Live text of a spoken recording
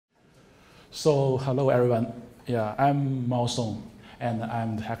So hello everyone. Yeah, I'm Mao Song, and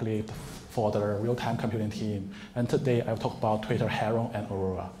I'm the tech lead for the real-time computing team. And today I'll talk about Twitter, Heron, and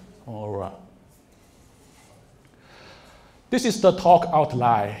Aurora. This is the talk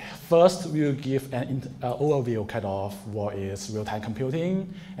outline. First, we'll give an overview kind of what is real-time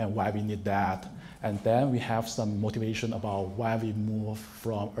computing and why we need that. And then we have some motivation about why we move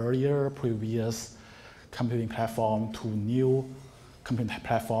from previous computing platform to new computing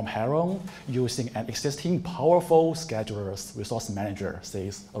platform Heron using an existing powerful schedulers resource manager,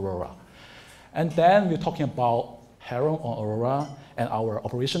 says Aurora. And then we're talking about Heron or Aurora and our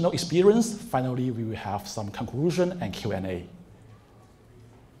operational experience. Finally, we will have some conclusion and Q&A.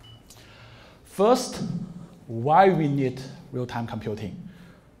 First, why we need real-time computing?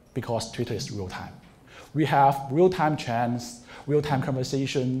 Because Twitter is real-time. We have real-time chats, real-time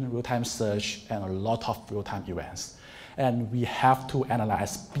conversation, real-time search, and a lot of real-time events. And we have to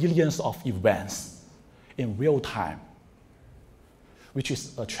analyze billions of events in real time, which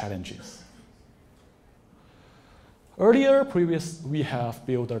is a challenge. We have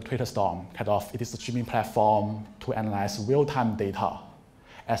built a Twitter Storm, it is a streaming platform to analyze real-time data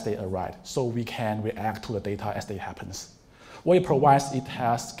as they arrive, so we can react to the data as they happens. What it provides, it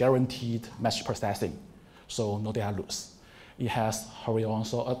has guaranteed message processing, so no data loss. It has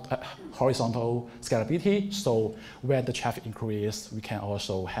horizontal scalability, so when the traffic increases, we can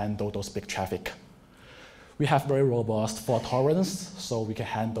also handle those big traffic. We have very robust fault tolerance, so we can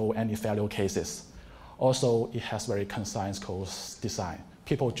handle any failure cases. Also, it has very concise code design.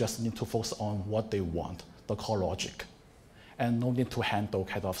 People just need to focus on what they want, the core logic, and no need to handle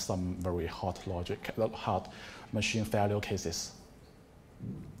some very hard machine failure cases.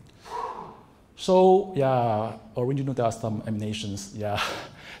 So yeah, originally there are some animations. Yeah,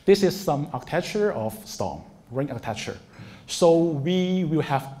 this is some architecture of Storm, ring architecture. So we will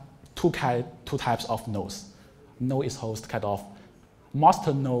have two types of nodes. Node is host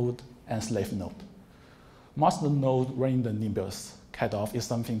master node and slave node. Master node running the Nimbus is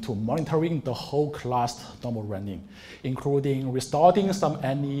something to monitoring the whole class normal running, including restoring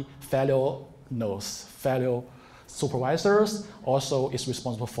any failure nodes, failure supervisors. Also is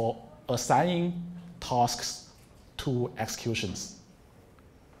responsible for assigning tasks to executions.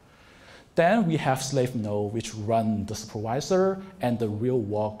 Then we have slave node, which run the supervisor and the real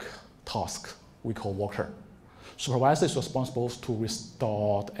work task we call worker. Supervisor is responsible to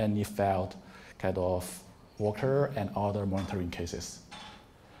restore any failed worker and other monitoring cases.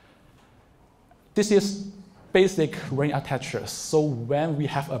 This is basic ring architecture. So when we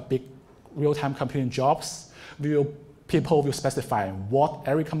have a big real-time computing jobs, people will specify what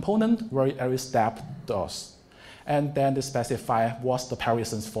every component, what every step does. And then they specify what's the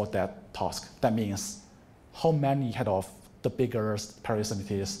parameters for that task. That means how many the bigger parameter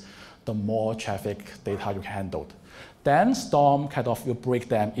it is, the more traffic data you can handle. Then Storm will break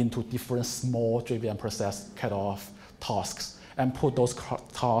them into different small JVM process tasks and put those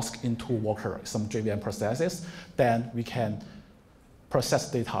tasks into worker, some JVM processes. Then we can process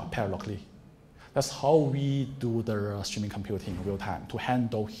data parallelly. That's how we do the streaming computing in real time to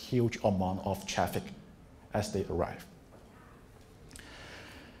handle huge amount of traffic as they arrive.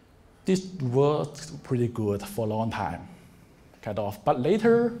 This worked pretty good for a long time, but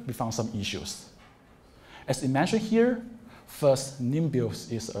later we found some issues. As I mentioned here, first,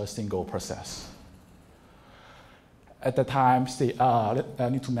 Nimbus is a single process. At the time, I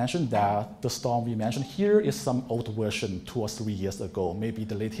need to mention that the Storm we mentioned here is some old version 2 or 3 years ago. Maybe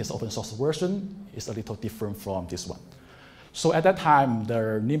the latest open source version is a little different from this one. So at that time,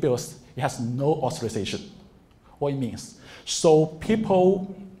 the Nimbus, it has no authorization. What it means? So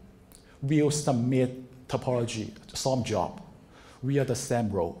people will submit topology, some job, via the same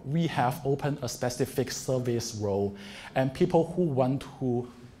role. We have opened a specific service role, and people who want to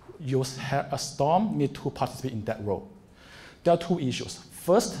use a Storm need to participate in that role. There are two issues.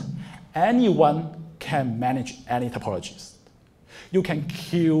 First, anyone can manage any topologies. You can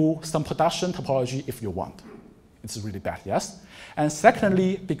kill some production topology if you want. It's really bad, yes? And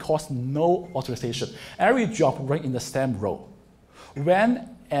secondly, because no authorization, every job runs in the same role. When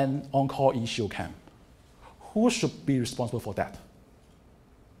an on-call issue comes, who should be responsible for that?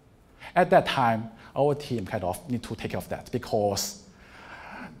 At that time, our team need to take care of that because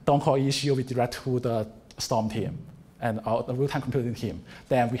the on-call issue we direct to the Storm team and our real-time computing team.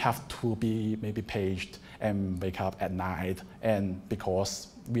 Then we have to be maybe paged and wake up at night. And because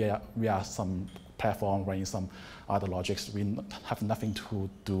we are some platform running some other logics, we have nothing to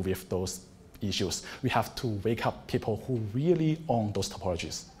do with those issues. We have to wake up people who really own those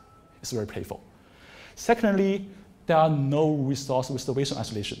topologies. It's very painful. Secondly, there are no resource reservation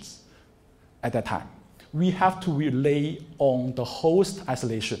isolations. at that time. We have to rely on the host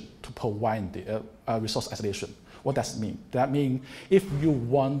isolation to provide the resource isolation. What does it mean? That means if you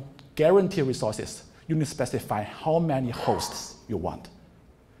want guaranteed resources, you need to specify how many hosts you want.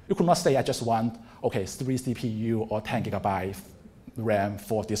 You could not say, I just want, okay, 3 CPU or 10 GB RAM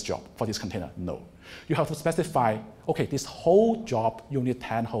for this job, for this container. No. You have to specify, okay, this whole job, you need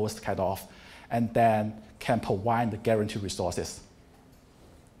 10 hosts kind of, and then can provide the guaranteed resources.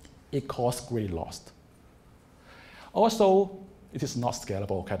 It causes great loss. Also, it is not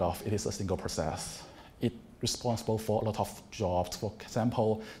scalable kind of, it is a single process. It's responsible for a lot of jobs, for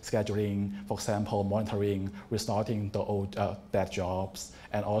example, scheduling, for example, monitoring, restarting the old dead jobs,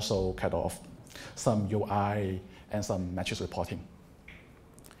 and also kind of some UI and some metrics reporting.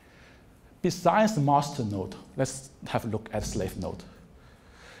 Besides the master node, let's have a look at slave node.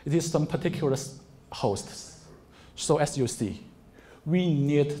 It is some particular hosts. So as you see, we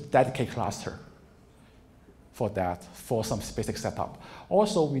need dedicated cluster for that, for some basic setup.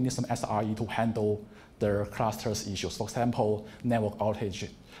 Also, we need some SRE to handle the clusters issues. For example, network outage.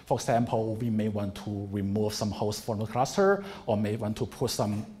 For example, we may want to remove some hosts from the cluster, or may want to put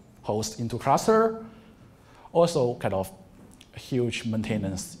some hosts into cluster. Also, kind of huge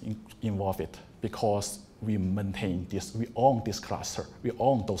maintenance involved it, because we maintain this, we own this cluster, we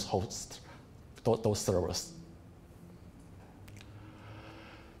own those hosts, those servers.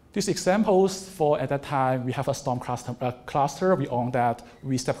 These examples for at that time, we have a Storm cluster, we own that,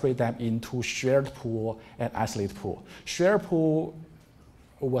 we separate them into shared pool and isolated pool. Shared pool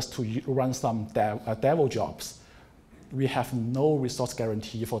was to run some demo jobs. We have no resource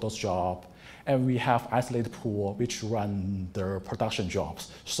guarantee for those jobs. And we have isolated pool which run the production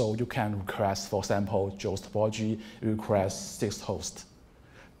jobs. So you can request, for example, Joe's topology, you request 6 hosts.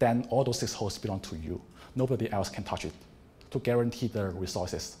 Then all those 6 hosts belong to you. Nobody else can touch it to guarantee the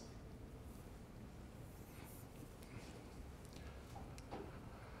resources.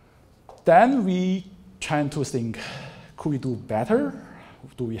 Then we try to think, could we do better?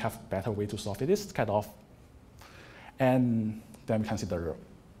 Do we have better way to solve this kind of? And then we consider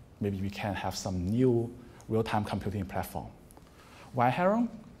maybe we can have some new real-time computing platform. Why Heron?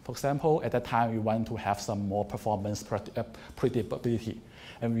 For example, at that time, we want to have some more performance predictability.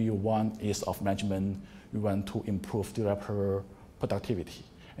 And we want ease of management. We want to improve developer productivity.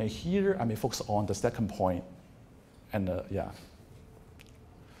 And here, I may focus on the second point. And yeah.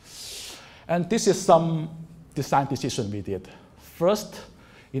 And this is some design decision we did. First,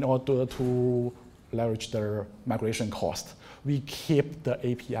 in order to leverage the migration cost, we keep the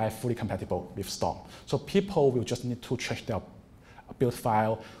API fully compatible with Storm. So people will just need to change their build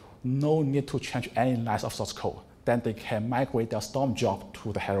file, no need to change any lines of source code. Then they can migrate their Storm job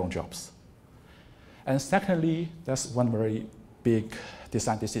to the Heron jobs. And secondly, that's one very big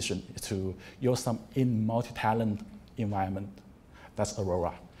design decision, is to use some in multi-tenant environment. That's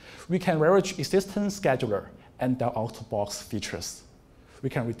Aurora. We can leverage existing scheduler and the out-of-box features. We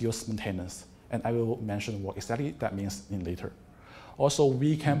can reduce maintenance. And I will mention what exactly that means in later. Also,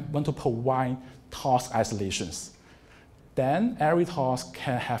 we can want to provide task isolations. Then every task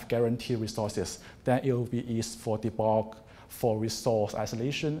can have guaranteed resources. Then it will be easy for debug, for resource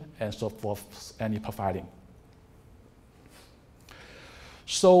isolation, and so for any profiling.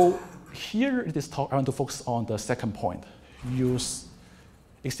 So here it is I want to focus on the second point. Use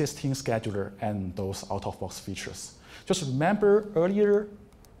existing scheduler and those out-of-box features. Just remember earlier,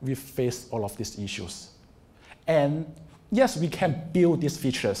 we faced all of these issues. And yes, we can build these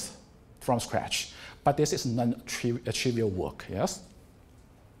features from scratch, but this is non-trivial work, yes?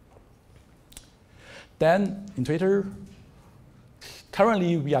 Then in Twitter,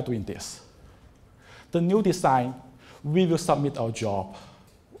 currently we are doing this. The new design, we will submit our job.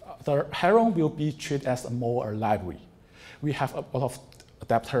 The Heron will be treated as more a library. We have a lot of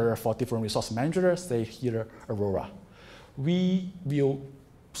adapter for different resource managers, say here Aurora. We will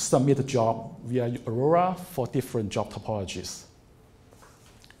submit a job via Aurora for different job topologies.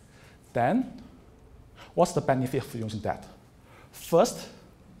 Then, what's the benefit of using that? First,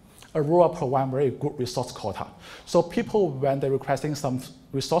 Aurora provides very good resource quota. So people, when they're requesting some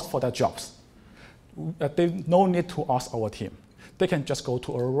resource for their jobs, they no need to ask our team. They can just go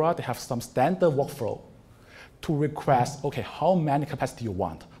to Aurora, they have some standard workflow to request, okay, how many capacity you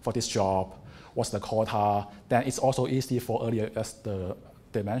want for this job, what's the quota. Then it's also easy for earlier, as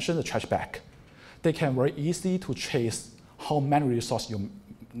they mentioned, the trash back. They can very easy to trace how many resources you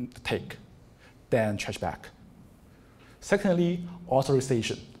take, then trash back. Secondly,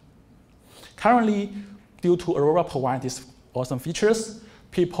 authorization. Currently, due to Aurora providing these awesome features,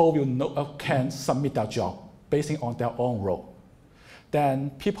 people will can submit their job based on their own role.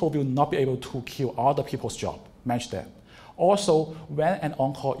 then people will not be able to kill other people's job, manage them. Also, when an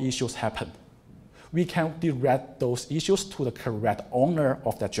on-call issues happen, we can direct those issues to the correct owner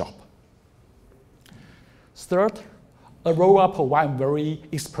of that job. Third, Aurora provides very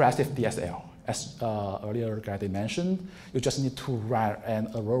expressive DSL. As earlier Gary mentioned, you just need to write an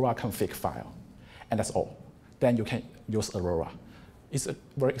Aurora config file, and that's all. Then you can use Aurora. It's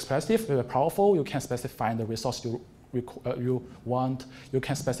very expressive, very powerful. You can specify the resource you want. You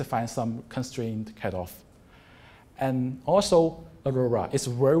can specify some constraint kind of. And also, Aurora is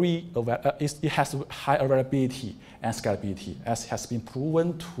it has high availability and scalability, as has been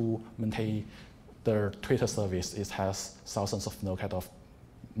proven to maintain the Twitter service. It has thousands of nodes, kind of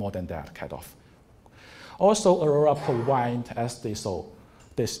more than that, kind of. Also, Aurora provides, as they saw,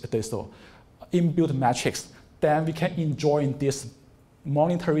 inbuilt metrics. Then we can enjoy this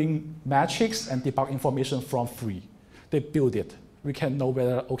monitoring metrics and debug information from free. They build it. We can know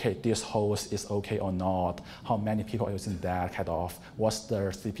whether, okay, this host is okay or not, how many people are using that, kind of, what's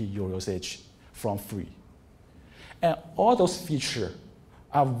the CPU usage from free. And all those features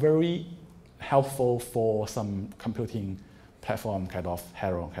are very helpful for some computing platform, kind of,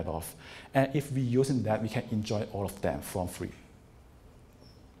 Heron, kind of. And if we're using that, we can enjoy all of them from free.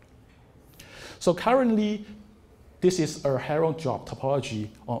 So currently, this is a Heron job topology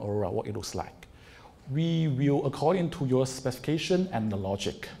on Aurora, what it looks like. We will, according to your specification and the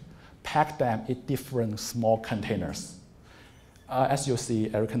logic, pack them in different small containers. As you see,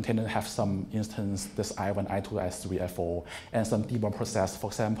 every container has some instance, this I1, I2, I3, I4, and some debug process, for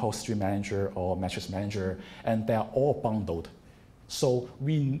example, stream manager or matrix manager, and they are all bundled. So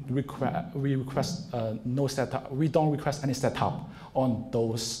we request no setup. We don't request any setup on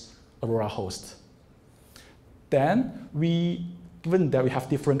those Aurora hosts. Then given that we have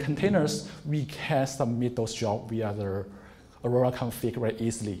different containers, we can submit those jobs via the Aurora config very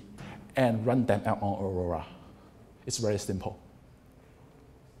easily and run them on Aurora. It's very simple.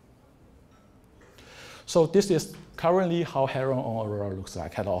 So this is currently how Heron on Aurora looks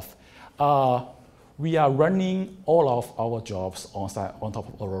like, kind of. We are running all of our jobs on top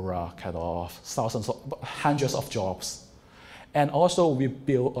of Aurora, kind of hundreds of jobs. And also we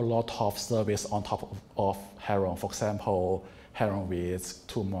build a lot of service on top of Heron. For example, Heron Viz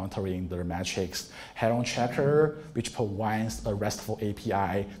to monitoring the metrics, Heron Checker, which provides a RESTful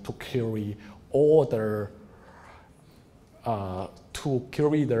API to query all the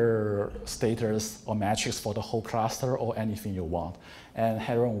status or metrics for the whole cluster or anything you want. And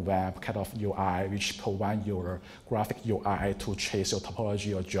Heron Web kind of UI, which provide your graphic UI to chase your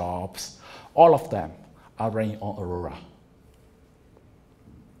topology or jobs. All of them are running on Aurora.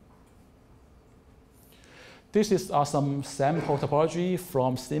 This is some sample topology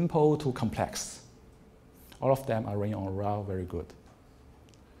from simple to complex. All of them are running on Aurora, very good.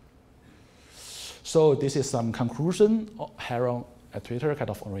 So this is some conclusion of Heron at Twitter, kind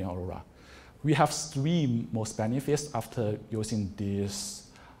of running on Aurora. We have three most benefits after using this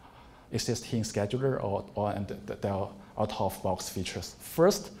existing scheduler or the out-of-box features.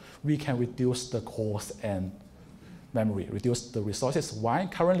 First, we can reduce the cost and memory, reduce the resources. Why?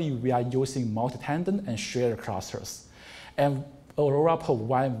 Currently, we are using multi-tenant and shared clusters. And Aurora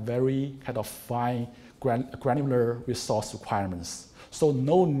provides very kind of fine granular resource requirements. So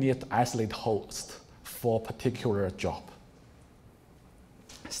no need to isolate host for a particular job.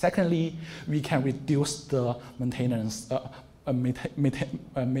 Secondly, we can reduce the maintenance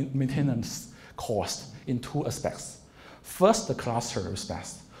cost in two aspects. First, the cluster is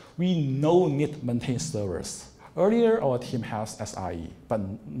best. We no need to maintain servers. Earlier, our team has SRE, but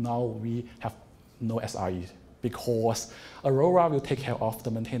now we have no SRE because Aurora will take care of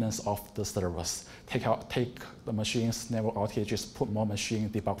the maintenance of the servers, take the machines, network outages, put more machines,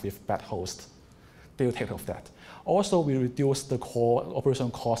 debug with bad hosts. They will take care of that. Also, we reduce the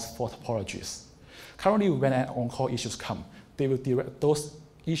operation cost for topologies. Currently, when on-call issues come, those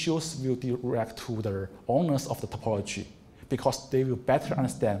issues will direct to the owners of the topology because they will better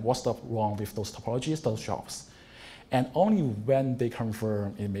understand what's wrong with those topologies, those jobs. And only when they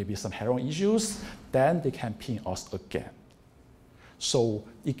confirm it may be some Heron issues, then they can ping us again. So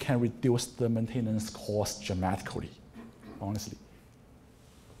it can reduce the maintenance cost dramatically, honestly.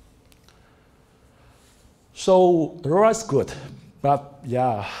 So Aurora is good, but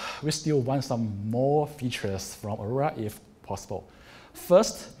yeah, we still want some more features from Aurora if possible.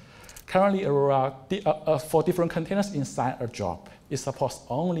 First, currently Aurora, for different containers inside a job, it supports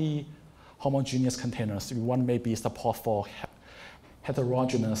only homogeneous containers. We want maybe support for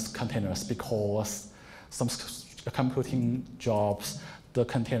heterogeneous containers because some computing jobs, the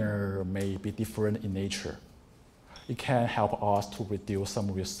container may be different in nature. it can help us to reduce some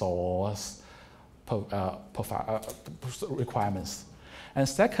resource requirements. And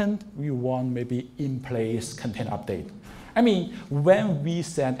second, we want maybe in-place content update. I mean, when we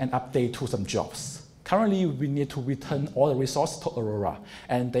send an update to some jobs, currently we need to return all the resources to Aurora,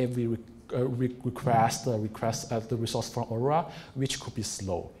 and then we request the resource from Aurora, which could be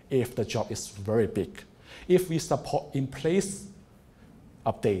slow if the job is very big. If we support in-place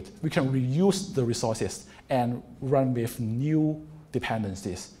update, we can reuse the resources and run with new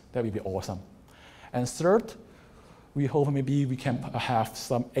dependencies. That would be awesome. And third, we hope maybe we can have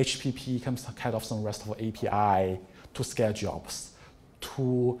some HPP, kind of some RESTful API to scale jobs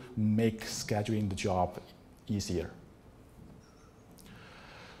to make scheduling the job easier.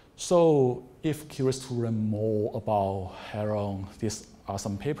 So if curious to learn more about Heron, these are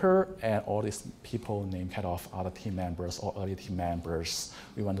some paper, and all these people named kind of other team members or early team members.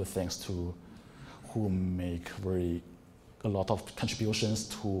 We want to thanks to who make a lot of contributions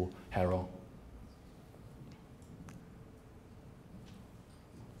to Heron.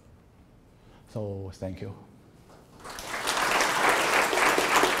 So thank you.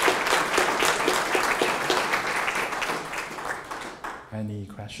 Any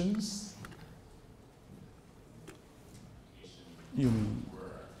questions?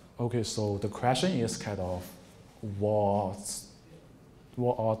 Okay, so the question is kind of what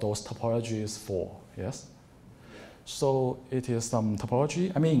are those topologies for? Yes. So it is some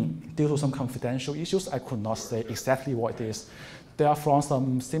topology. I mean, due to some confidential issues, I could not say exactly what it is. They are from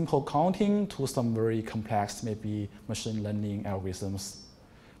some simple counting to some very complex, maybe machine learning algorithms.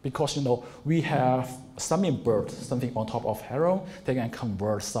 Because we have some inbird, something on top of Heron, they can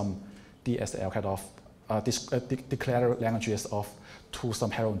convert some DSL kind of declared languages to some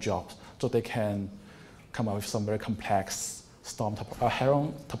Heron jobs. So they can come up with some very complex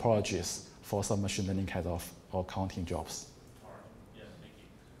Heron topologies for some machine learning kind of or counting jobs. All right. Yeah, thank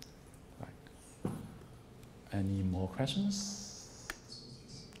you. Right. Any more questions?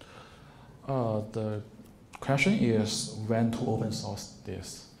 The question is when to open source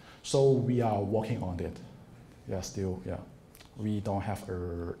this. So we are working on it. Yeah, still, yeah. We don't have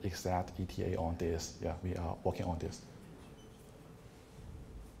an exact ETA on this. Yeah, we are working on this.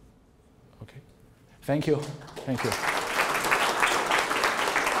 Okay. Thank you. Thank you.